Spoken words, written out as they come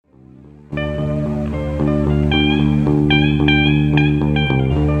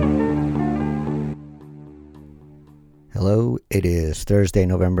It's Thursday,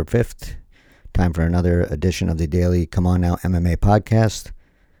 November 5th. Time for another edition of the daily Come On Now MMA podcast.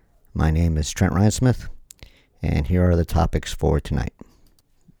 My name is Trent Rhinesmith, and here are the topics for tonight.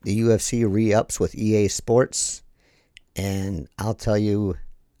 The UFC re-ups with EA Sports, and I'll tell you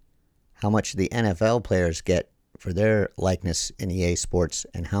how much the NFL players get for their likeness in EA Sports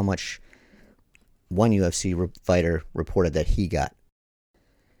and how much one UFC fighter reported that he got.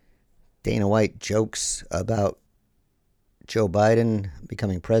 Dana White jokes about Joe Biden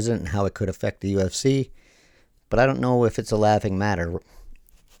becoming president and how it could affect the UFC, but I don't know if it's a laughing matter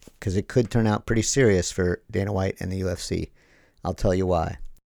because it could turn out pretty serious for Dana White and the UFC. I'll tell you why.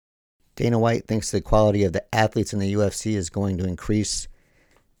 Dana White thinks the quality of the athletes in the UFC is going to increase,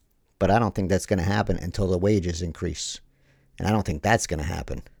 but I don't think that's going to happen until the wages increase, and I don't think that's going to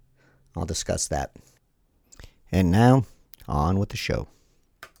happen. I'll discuss that. And now, on with the show.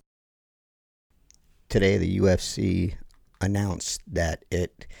 Today, the UFC announced that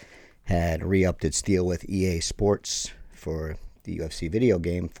it had re-upped its deal with EA Sports for the UFC video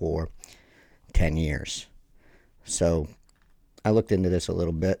game for 10 years. So I looked into this a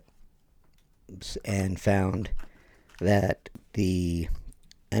little bit and found that the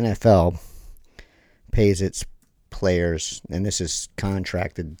NFL pays its players, and this is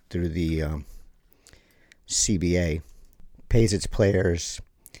contracted through the CBA, pays its players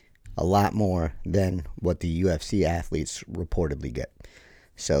a lot more than what the UFC athletes reportedly get.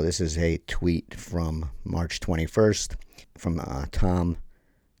 So this is a tweet from March 21st from Tom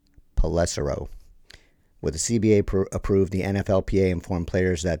Pelissero. With the CBA approved, the NFLPA informed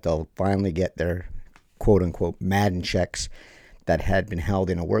players that they'll finally get their quote-unquote Madden checks that had been held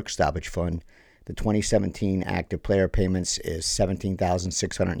in a work stoppage fund. The 2017 active player payments is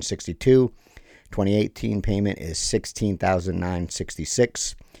 $17,662. 2018 payment is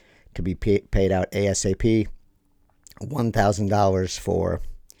 $16,966. To be paid out ASAP, $1,000 for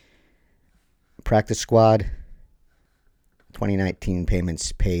practice squad, 2019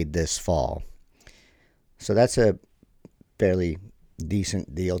 payments paid this fall. So that's a fairly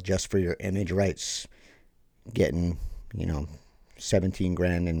decent deal just for your image rights, getting,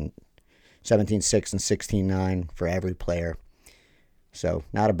 $17,000 and $17,600 and $16,900 for every player. So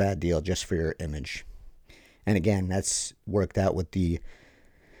not a bad deal just for your image. And again, that's worked out with the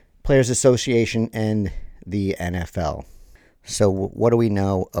Players Association and the NFL. So what do we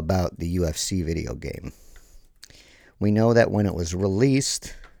know about the UFC video game? We know that when it was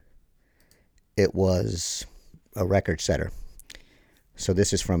released, it was a record setter. So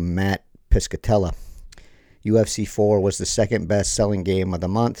this is from Matt Piscatella. UFC 4 was the second best-selling game of the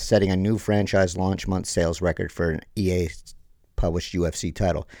month, setting a new franchise launch month sales record for an EA-published UFC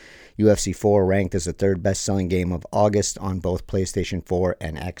title. UFC 4 ranked as the third best-selling game of August on both PlayStation 4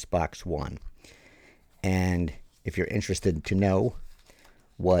 and Xbox One. And if you're interested to know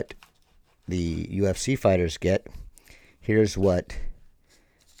what the UFC fighters get, here's what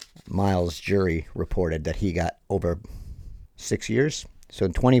Miles Jury reported that he got over 6 years. So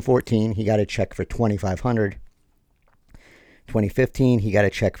in 2014, he got a check for $2,500. 2015, he got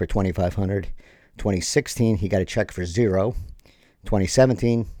a check for $2,500. 2016, he got a check for $0.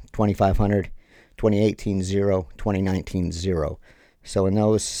 2017, $2,500, 2018, $0, 2019, $0. So in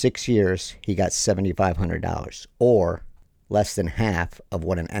those 6 years, he got $7,500, or less than half of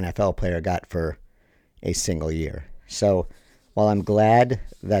what an NFL player got for a single year. So while I'm glad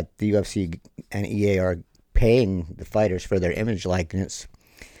that the UFC and EA are paying the fighters for their image likeness,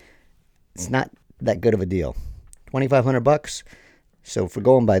 it's not that good of a deal. $2,500. So if we're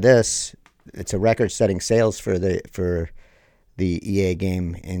going by this, it's a record-setting sales for the EA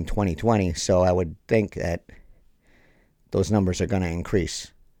game in 2020, so I would think that those numbers are going to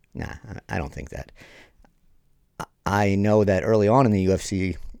increase. Nah, I don't think that. I know that early on in the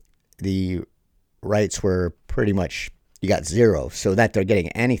UFC, the rights were pretty much, you got $0, so that they're getting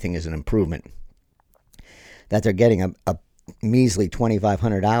anything is an improvement. That they're getting a measly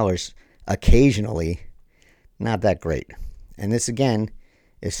 $2,500 occasionally, not that great. And this, again,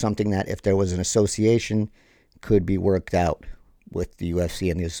 is something that if there was an association, could be worked out with the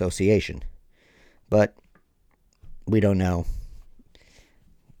UFC and the association. But we don't know.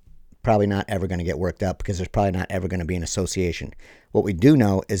 Probably not ever going to get worked out because there's probably not ever going to be an association. What we do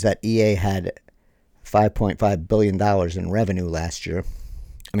know is that EA had $5.5 billion in revenue last year.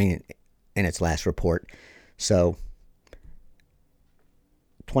 In its last report. So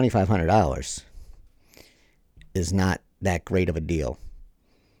 $2,500 is not that great of a deal.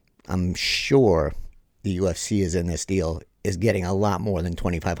 I'm sure the UFC is in this deal is getting a lot more than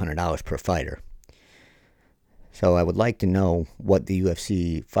 $2,500 per fighter. So I would like to know what the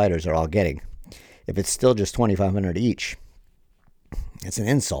UFC fighters are all getting. If it's still just $2,500 each, It's an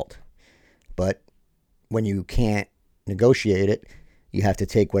insult. But when you can't negotiate it, you have to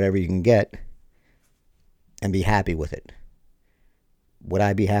take whatever you can get and be happy with it. Would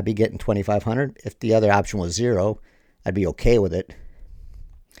I be happy getting $2,500? If the other option was zero, I'd be okay with it.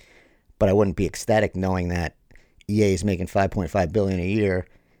 But I wouldn't be ecstatic knowing that EA is making $5.5 billion a year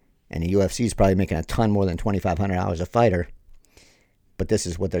and the UFC is probably making a ton more than $2,500 a fighter. But this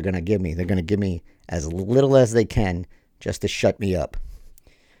is what they're going to give me. They're going to give me as little as they can just to shut me up.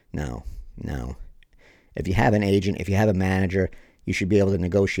 No. If you have an agent, if you have a manager, you should be able to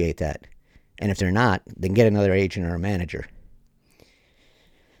negotiate that. And if they're not, then get another agent or a manager.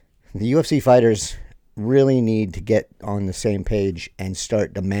 The UFC fighters really need to get on the same page and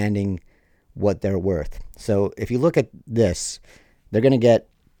start demanding what they're worth. So if you look at this, they're going to get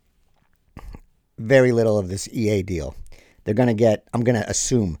very little of this EA deal. They're going to get, I'm going to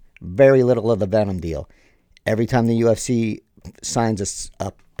assume, very little of the Venom deal. Every time the UFC signs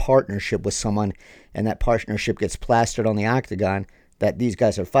a partnership with someone and that partnership gets plastered on the octagon that these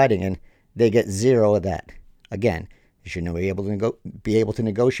guys are fighting in, they get zero of that. Again, you should be able to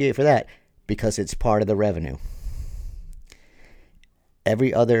negotiate for that because it's part of the revenue.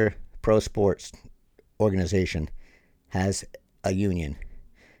 Every other pro sports organization has a union,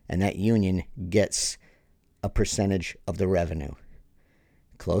 and that union gets a percentage of the revenue,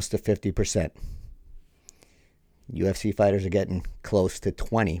 close to 50%. UFC fighters are getting close to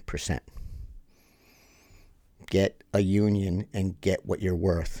 20%. Get a union and get what you're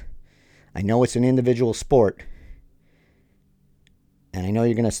worth. I know it's an individual sport, and I know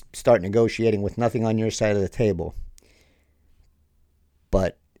you're going to start negotiating with nothing on your side of the table,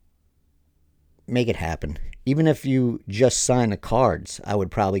 but make it happen. Even if you just sign the cards, I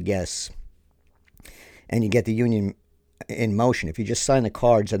would probably guess, and you get the union in motion. If you just sign the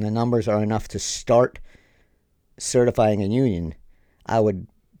cards and the numbers are enough to start certifying a union, I would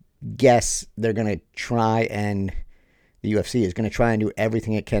guess they're going to try, and the UFC is going to try and do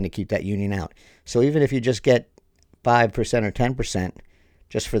everything it can to keep that union out. So even if you just get 5% or 10%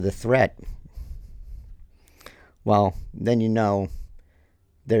 just for the threat, well, then you know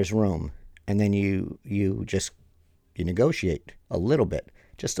there's room. And then you negotiate a little bit,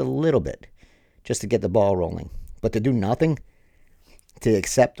 just to get the ball rolling. But to do nothing, to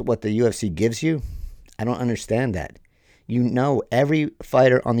accept what the UFC gives you, I don't understand that. You know, every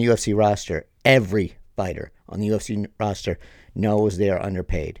fighter on the UFC roster, knows they are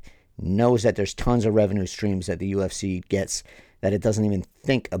underpaid, knows that there's tons of revenue streams that the UFC gets that it doesn't even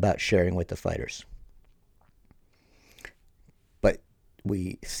think about sharing with the fighters. But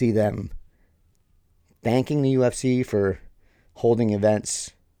we see them thanking the UFC for holding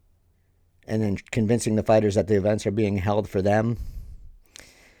events and then convincing the fighters that the events are being held for them.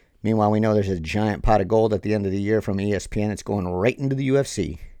 Meanwhile, we know there's a giant pot of gold at the end of the year from ESPN. It's going right into the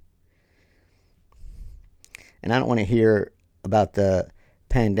UFC. And I don't want to hear about the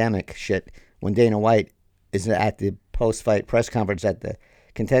pandemic shit when Dana White is at the post-fight press conference at the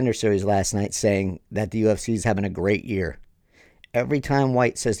Contender Series last night saying that the UFC is having a great year. Every time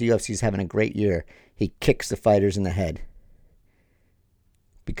White says the UFC is having a great year, he kicks the fighters in the head.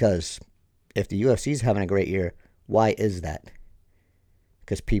 Because if the UFC is having a great year, why is that?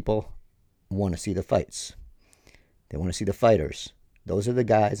 Because people want to see the fights. They want to see the fighters. Those are the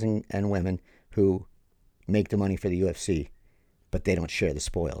guys and women who make the money for the UFC, but they don't share the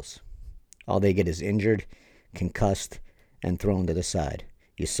spoils. All they get is injured, concussed, and thrown to the side.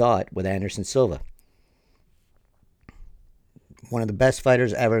 You saw it with Anderson Silva. One of the best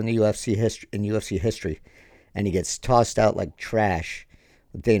fighters ever in the UFC history, and he gets tossed out like trash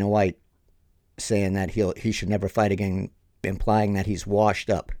with Dana White saying that he should never fight again, implying that he's washed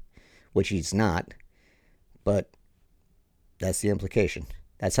up, which he's not, but that's the implication.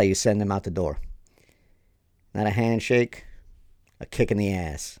 That's how you send him out the door. Not a handshake, a kick in the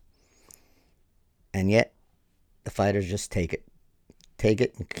ass. And yet, the fighters just take it. Take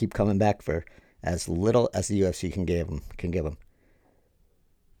it and keep coming back for as little as the UFC can give them.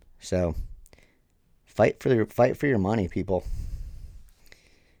 So, fight for your money, people.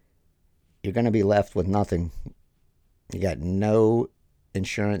 You're going to be left with nothing. You got no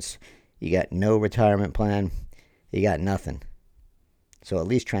insurance. You got no retirement plan. You got nothing. So at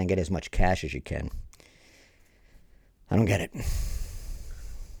least try and get as much cash as you can. I don't get it.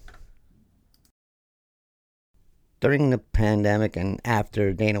 During the pandemic and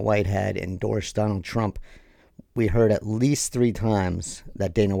after Dana White had endorsed Donald Trump, we heard at least 3 times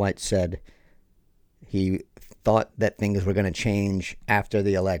that Dana White said he thought that things were going to change after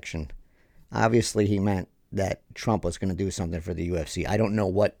the election. Obviously, he meant that Trump was going to do something for the UFC. I don't know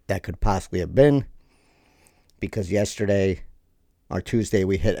what that could possibly have been, because yesterday or Tuesday,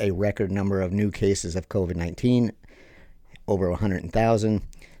 we hit a record number of new cases of COVID-19, over 100,000.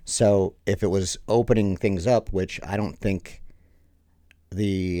 So if it was opening things up, which I don't think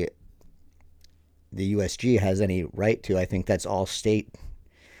the USG has any right to, I think that's all state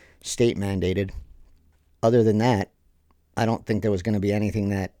mandated. Other than that, I don't think there was going to be anything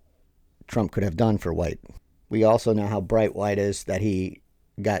that Trump could have done for White. We also know how bright White is, that he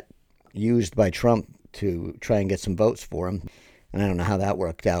got used by Trump to try and get some votes for him. And I don't know how that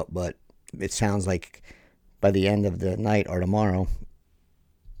worked out, but it sounds like by the end of the night or tomorrow,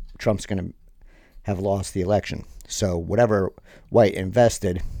 Trump's going to have lost the election. So whatever White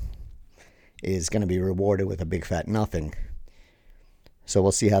invested is going to be rewarded with a big fat nothing. So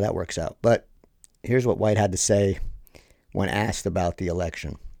we'll see how that works out. But here's what White had to say when asked about the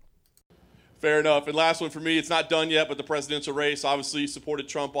election. Fair enough. And last one for me, it's not done yet, but the presidential race, obviously supported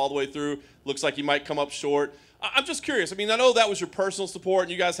Trump all the way through. Looks like he might come up short. I'm just curious. I mean, I know that was your personal support,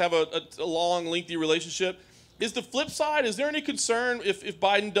 and you guys have a long, lengthy relationship. Is the flip side, is there any concern if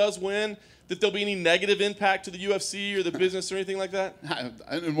Biden does win that there'll be any negative impact to the UFC or the business or anything like that?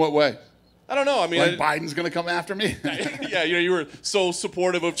 In what way? I don't know. I mean, like Biden's going to come after me? Yeah, you were so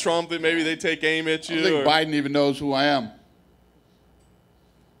supportive of Trump that maybe they take aim at you. I don't think Biden even knows who I am.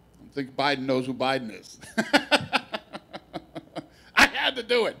 I think Biden knows who Biden is. I had to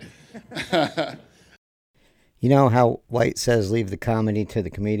do it. You know how White says leave the comedy to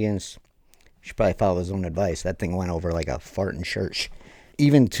the comedians? You should probably follow his own advice. That thing went over like a fart in church.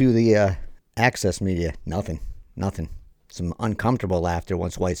 Even to the access media, nothing. Some uncomfortable laughter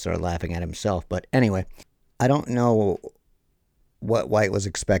once White started laughing at himself. But anyway, I don't know what White was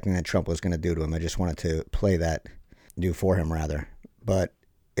expecting that Trump was going to do to him. I just wanted to do for him rather. But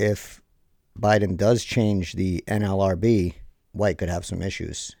if Biden does change the NLRB, White could have some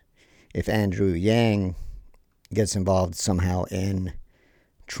issues. If Andrew Yang gets involved somehow in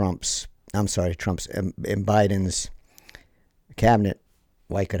Biden's cabinet,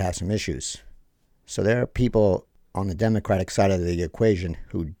 White could have some issues. So there are people on the Democratic side of the equation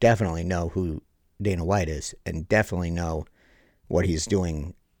who definitely know who Dana White is and definitely know what he's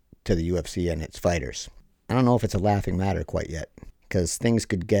doing to the UFC and its fighters. I don't know if it's a laughing matter quite yet, because things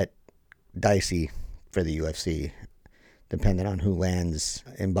could get dicey for the UFC depending on who lands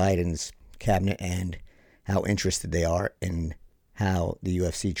in Biden's cabinet and how interested they are in how the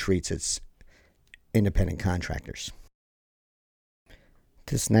UFC treats its independent contractors.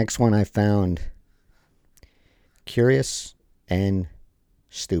 This next one I found curious and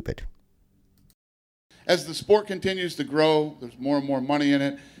stupid. As the sport continues to grow, there's more and more money in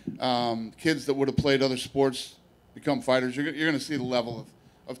it. Kids that would have played other sports become fighters. You're going to see the level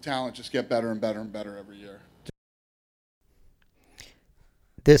of talent just get better and better and better every year.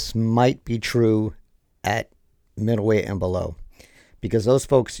 This might be true at middleweight and below, because those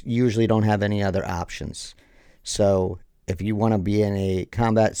folks usually don't have any other options. So if you want to be in a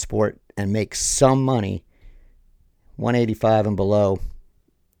combat sport and make some money, 185 and below,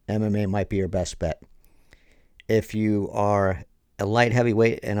 MMA might be your best bet. If you are a light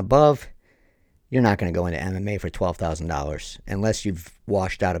heavyweight and above, you're not going to go into MMA for $12,000 unless you've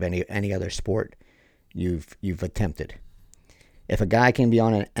washed out of any other sport you've attempted. If a guy can be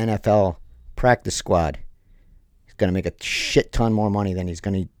on an NFL practice squad, he's going to make a shit ton more money than he's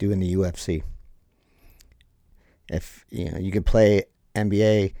going to do in the UFC. If you can play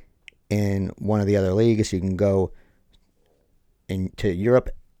NBA in one of the other leagues, you can go into Europe,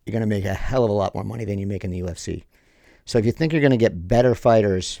 you're going to make a hell of a lot more money than you make in the UFC. So if you think you're going to get better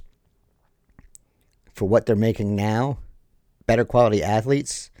fighters for what they're making now, better quality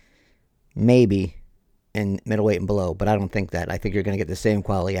athletes, maybe in middleweight and below, but I don't think that. I think you're going to get the same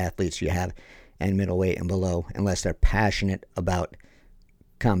quality athletes you have in middleweight and below, unless they're passionate about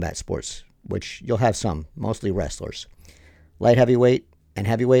combat sports, which you'll have some, mostly wrestlers. Light heavyweight and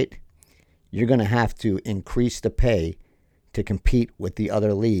heavyweight, you're going to have to increase the pay to compete with the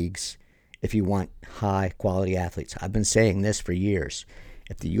other leagues if you want high quality athletes. I've been saying this for years.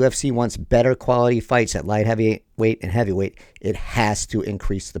 If the UFC wants better quality fights at light heavyweight and heavyweight, it has to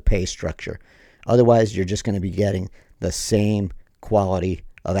increase the pay structure. Otherwise, you're just going to be getting the same quality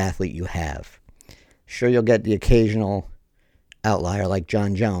of athlete you have. Sure, you'll get the occasional outlier like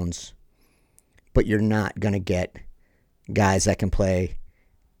John Jones, but you're not going to get guys that can play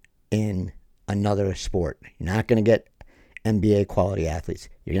in another sport. You're not going to get NBA quality athletes.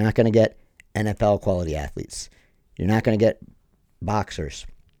 You're not going to get NFL quality athletes. You're not going to get boxers.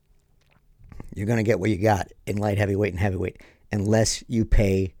 You're going to get what you got in light heavyweight and heavyweight unless you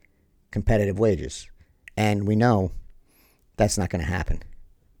pay competitive wages. And we know that's not going to happen.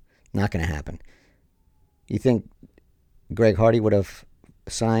 Not going to happen. You think Greg Hardy would have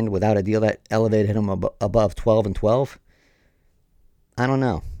signed without a deal that elevated him above 12-12? I don't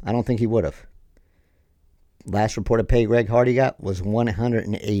know. I don't think he would have. Last reported pay Greg Hardy got was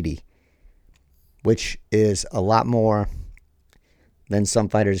 $180, which is a lot more than some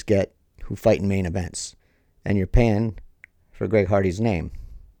fighters get who fight in main events. And you're paying for Greg Hardy's name.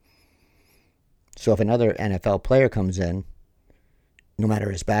 So if another NFL player comes in, no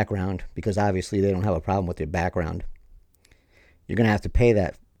matter his background, because obviously they don't have a problem with their background, you're going to have to pay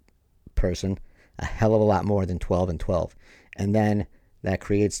that person a hell of a lot more than 12-12. And then that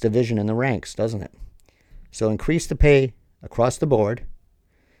creates division in the ranks, doesn't it? So increase the pay across the board,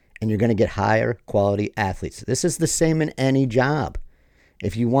 and you're going to get higher quality athletes. This is the same in any job.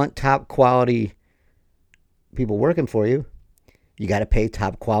 If you want top quality people working for you, you got to pay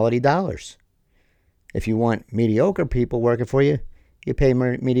top quality dollars. If you want mediocre people working for you, you pay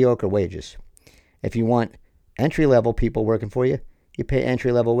mediocre wages. If you want entry-level people working for you, you pay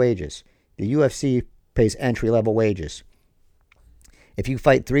entry-level wages. The UFC pays entry-level wages. If you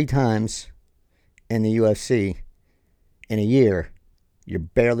fight 3 times in the UFC in a year, you're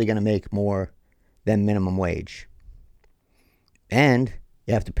barely going to make more than minimum wage. And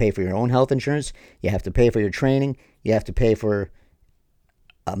you have to pay for your own health insurance. You have to pay for your training. You have to pay for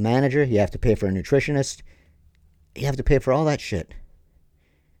a manager. You have to pay for a nutritionist. You have to pay for all that shit.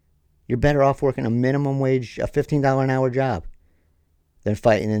 You're better off working a minimum wage, a $15 an hour job, than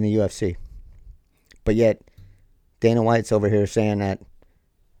fighting in the UFC. But yet, Dana White's over here saying that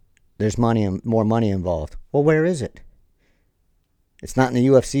there's more money involved. Well, where is it? It's not in the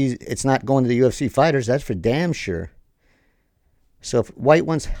UFC. It's not going to the UFC fighters. That's for damn sure. So if White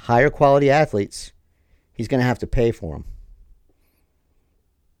wants higher quality athletes, he's going to have to pay for them.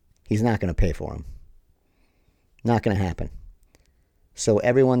 He's not going to pay for them. Not going to happen. So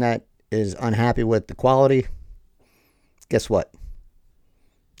everyone that is unhappy with the quality, guess what?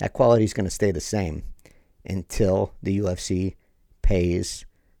 That quality is going to stay the same until the UFC pays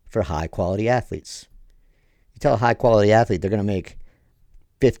for high quality athletes. You tell a high quality athlete they're going to make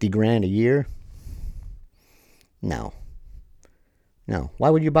 $50,000 a year? No. Why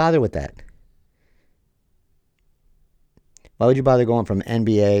would you bother with that? Why would you bother going from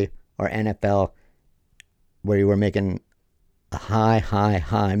NBA or NFL where you were making a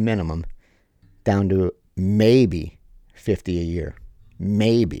high minimum down to maybe 50 a year?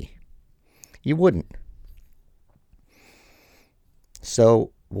 Maybe. You wouldn't.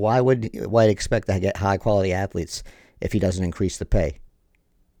 So why would White expect to get high quality athletes if he doesn't increase the pay?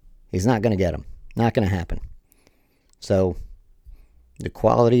 He's not going to get them. Not going to happen. So the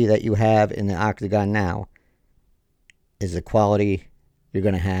quality that you have in the octagon now is the quality you're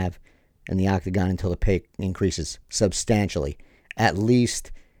going to have in the octagon until the pay increases substantially, at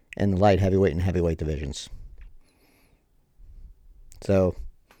least in the light heavyweight and heavyweight divisions. So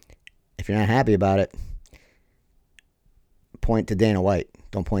if you're not happy about it, point to Dana White.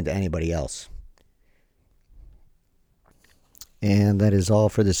 Don't point to anybody else. And that is all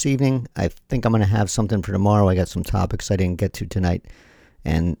for this evening. I think I'm going to have something for tomorrow. I got some topics I didn't get to tonight,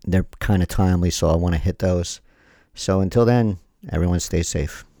 and they're kind of timely, so I want to hit those. So until then, everyone stay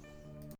safe.